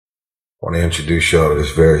want to introduce y'all to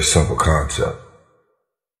this very simple concept.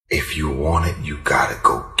 If you want it, you gotta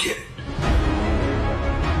go get it.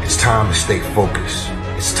 It's time to stay focused.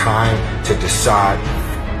 It's time to decide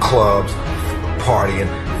clubs, partying,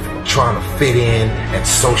 trying to fit in and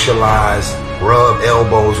socialize, rub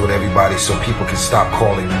elbows with everybody so people can stop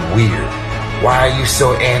calling you weird. Why are you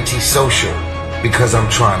so antisocial? Because I'm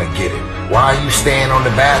trying to get it. Why are you staying on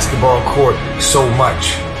the basketball court so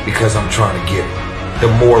much? Because I'm trying to get it. The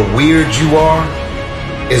more weird you are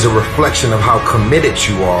is a reflection of how committed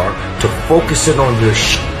you are to focusing on your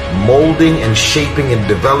molding and shaping and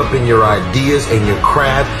developing your ideas and your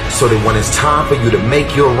craft so that when it's time for you to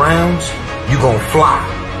make your rounds, you're gonna fly.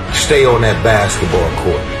 Stay on that basketball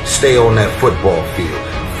court. Stay on that football field.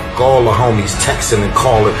 All the homies texting and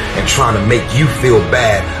calling and trying to make you feel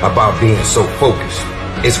bad about being so focused.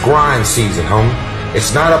 It's grind season, homie.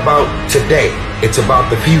 It's not about today. It's about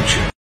the future.